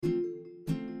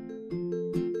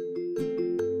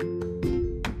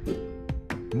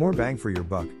more bang for your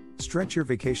buck, stretch your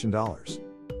vacation dollars.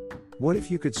 What if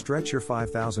you could stretch your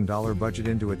 $5,000 budget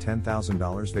into a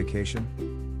 $10,000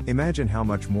 vacation? Imagine how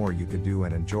much more you could do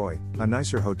and enjoy: a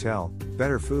nicer hotel,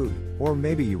 better food, or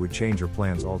maybe you would change your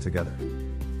plans altogether.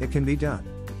 It can be done.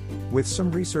 With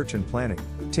some research and planning,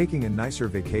 taking a nicer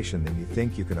vacation than you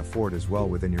think you can afford is well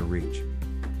within your reach.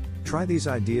 Try these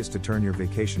ideas to turn your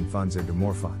vacation funds into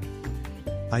more fun.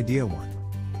 Idea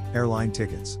 1. Airline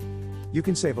tickets. You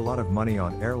can save a lot of money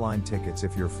on airline tickets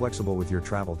if you're flexible with your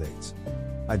travel dates.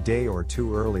 A day or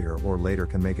two earlier or later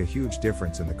can make a huge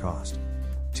difference in the cost.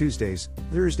 Tuesdays,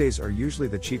 Thursdays are usually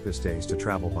the cheapest days to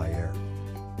travel by air.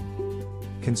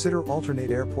 Consider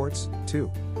alternate airports,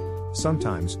 too.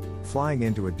 Sometimes, flying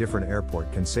into a different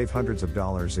airport can save hundreds of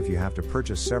dollars if you have to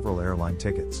purchase several airline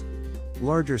tickets.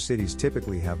 Larger cities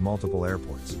typically have multiple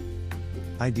airports.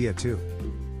 Idea 2.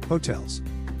 Hotels.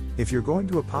 If you're going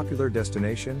to a popular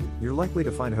destination, you're likely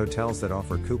to find hotels that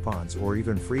offer coupons or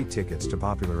even free tickets to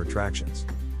popular attractions.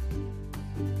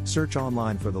 Search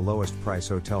online for the lowest price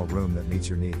hotel room that meets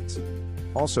your needs.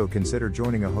 Also consider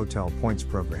joining a hotel points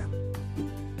program.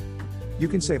 You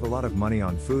can save a lot of money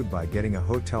on food by getting a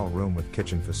hotel room with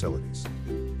kitchen facilities.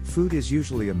 Food is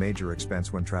usually a major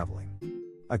expense when traveling.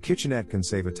 A kitchenette can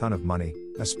save a ton of money,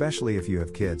 especially if you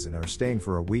have kids and are staying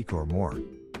for a week or more.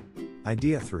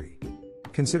 Idea 3.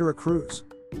 Consider a cruise.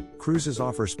 Cruises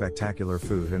offer spectacular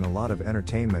food and a lot of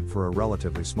entertainment for a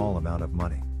relatively small amount of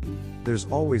money. There's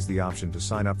always the option to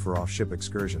sign up for off-ship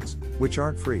excursions, which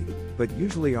aren't free, but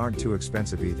usually aren't too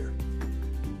expensive either.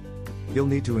 You'll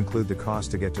need to include the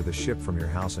cost to get to the ship from your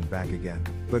house and back again,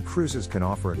 but cruises can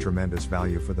offer a tremendous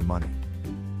value for the money.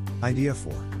 Idea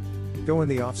 4. Go in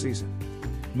the off-season.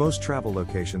 Most travel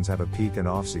locations have a peak and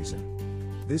off-season.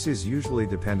 This is usually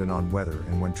dependent on weather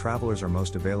and when travelers are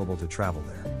most available to travel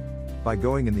there. By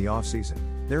going in the off-season,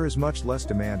 there is much less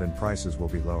demand and prices will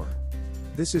be lower.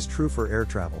 This is true for air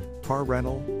travel, car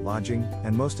rental, lodging,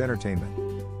 and most entertainment.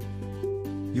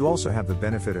 You also have the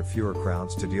benefit of fewer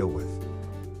crowds to deal with.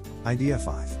 Idea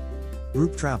 5.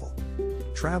 Group travel.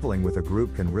 Traveling with a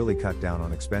group can really cut down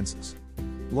on expenses.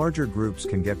 Larger groups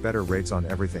can get better rates on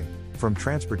everything, from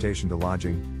transportation to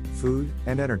lodging, food,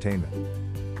 and entertainment.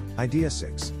 Idea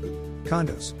 6.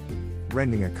 Condos.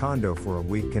 Renting a condo for a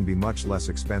week can be much less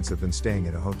expensive than staying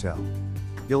in a hotel.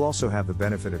 You'll also have the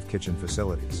benefit of kitchen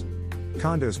facilities.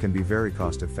 Condos can be very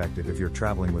cost-effective if you're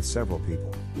traveling with several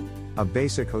people. A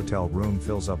basic hotel room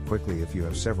fills up quickly if you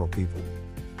have several people.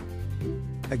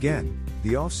 Again,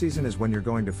 the off-season is when you're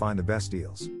going to find the best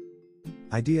deals.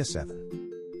 Idea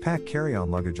 7. Pack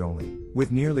carry-on luggage only.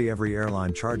 With nearly every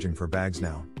airline charging for bags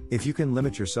now, if you can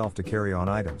limit yourself to carry-on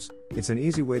items, it's an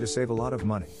easy way to save a lot of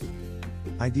money.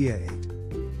 Idea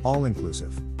 8.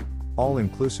 All-inclusive.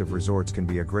 All-inclusive resorts can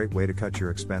be a great way to cut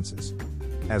your expenses.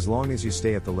 As long as you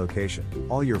stay at the location,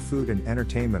 all your food and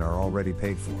entertainment are already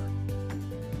paid for.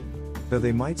 Though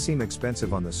they might seem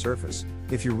expensive on the surface,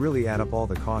 if you really add up all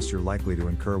the costs you're likely to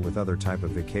incur with other type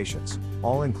of vacations,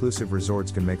 all-inclusive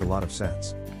resorts can make a lot of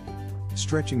sense.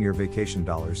 Stretching your vacation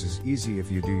dollars is easy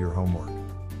if you do your homework.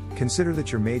 Consider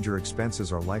that your major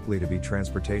expenses are likely to be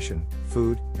transportation,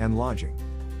 food, and lodging.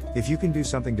 If you can do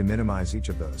something to minimize each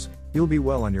of those, you'll be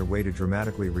well on your way to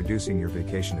dramatically reducing your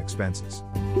vacation expenses.